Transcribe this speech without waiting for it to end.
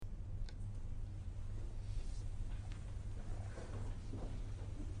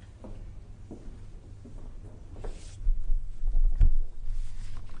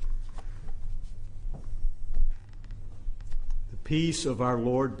Peace of our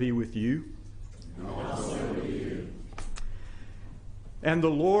Lord be with you. And also with you. And the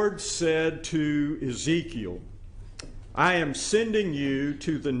Lord said to Ezekiel, I am sending you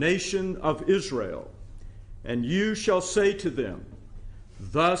to the nation of Israel, and you shall say to them,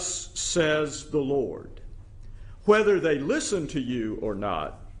 Thus says the Lord. Whether they listen to you or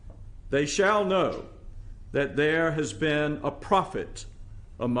not, they shall know that there has been a prophet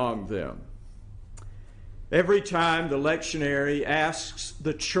among them. Every time the lectionary asks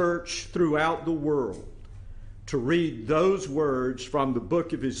the church throughout the world to read those words from the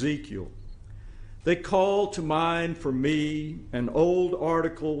book of Ezekiel, they call to mind for me an old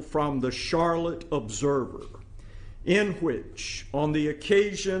article from the Charlotte Observer, in which, on the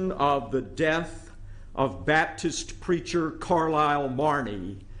occasion of the death of Baptist preacher Carlyle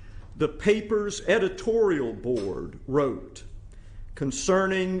Marney, the paper's editorial board wrote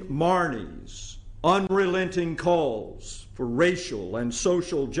concerning Marney's unrelenting calls for racial and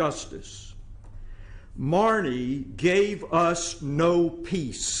social justice. Marney gave us no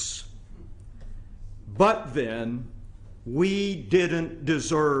peace, but then we didn't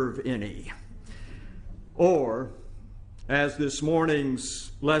deserve any. Or, as this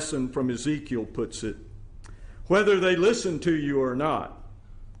morning's lesson from Ezekiel puts it, whether they listen to you or not,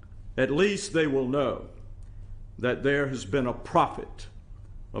 at least they will know that there has been a prophet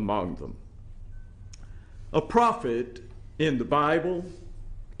among them. A prophet in the Bible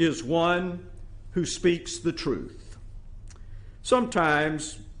is one who speaks the truth.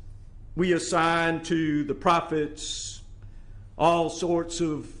 Sometimes we assign to the prophets all sorts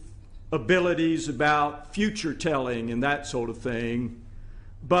of abilities about future telling and that sort of thing,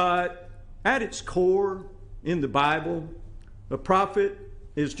 but at its core in the Bible, a prophet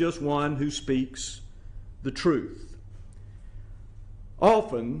is just one who speaks the truth.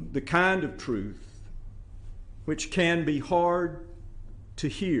 Often the kind of truth which can be hard to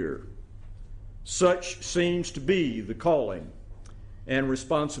hear. Such seems to be the calling and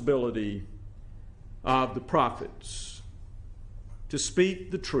responsibility of the prophets, to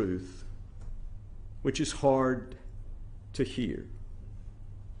speak the truth which is hard to hear.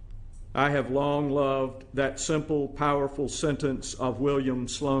 I have long loved that simple, powerful sentence of William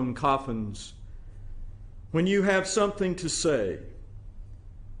Sloane Coffin's, when you have something to say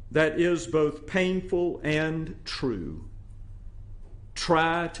that is both painful and true,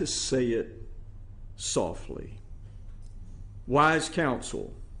 try to say it softly. Wise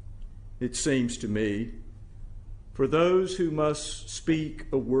counsel, it seems to me, for those who must speak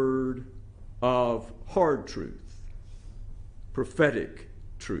a word of hard truth, prophetic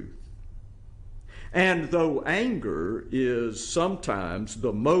truth. And though anger is sometimes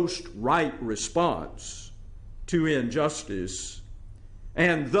the most right response to injustice,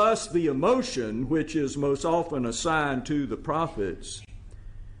 and thus the emotion which is most often assigned to the prophets,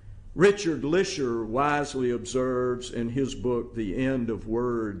 Richard Lisher wisely observes in his book, The End of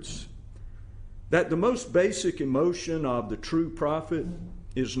Words, that the most basic emotion of the true prophet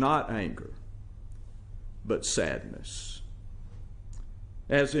is not anger, but sadness.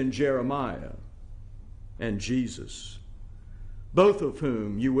 As in Jeremiah and Jesus, both of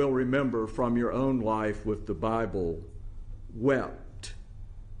whom you will remember from your own life with the Bible, wept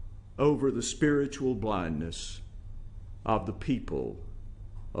over the spiritual blindness of the people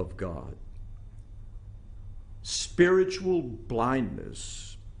of God. Spiritual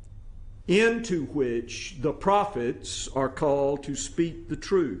blindness into which the prophets are called to speak the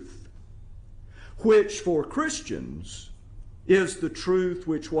truth, which for Christians is the truth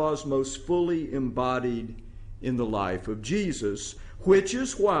which was most fully embodied in the life of Jesus, which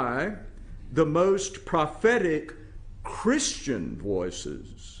is why the most prophetic Christian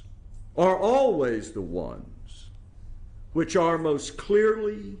voices are always the ones which are most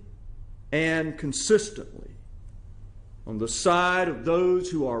clearly and consistently on the side of those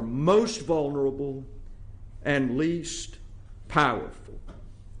who are most vulnerable and least powerful.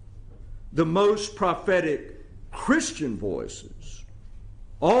 The most prophetic Christian voices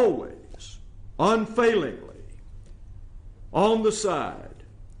always, unfailingly, on the side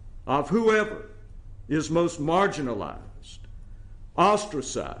of whoever is most marginalized,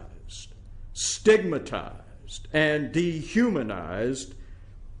 ostracized, stigmatized, and dehumanized,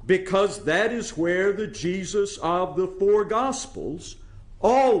 because that is where the Jesus of the four Gospels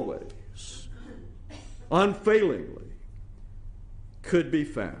always, unfailingly, could be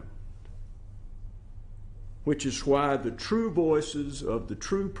found. Which is why the true voices of the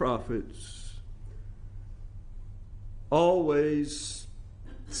true prophets always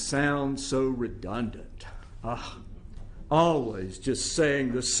sound so redundant. always just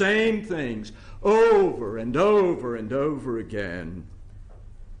saying the same things over and over and over again.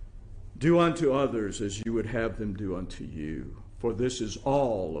 Do unto others as you would have them do unto you, for this is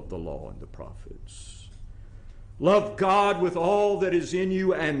all of the law and the prophets. Love God with all that is in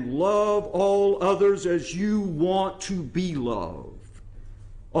you and love all others as you want to be loved.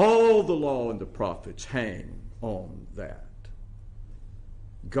 All the law and the prophets hang on that.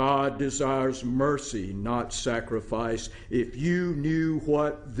 God desires mercy, not sacrifice. If you knew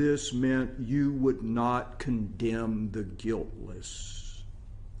what this meant, you would not condemn the guiltless.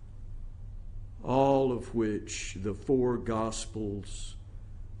 All of which the four Gospels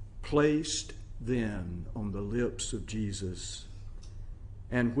placed then on the lips of Jesus,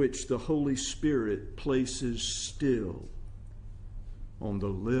 and which the Holy Spirit places still on the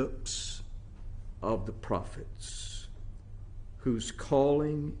lips of the prophets, whose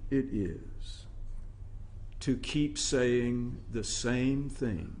calling it is to keep saying the same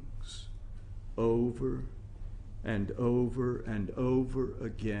things over and over and over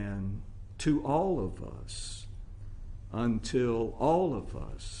again to all of us, until all of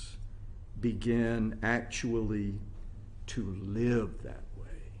us begin actually to live that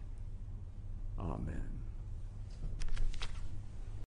way. Amen.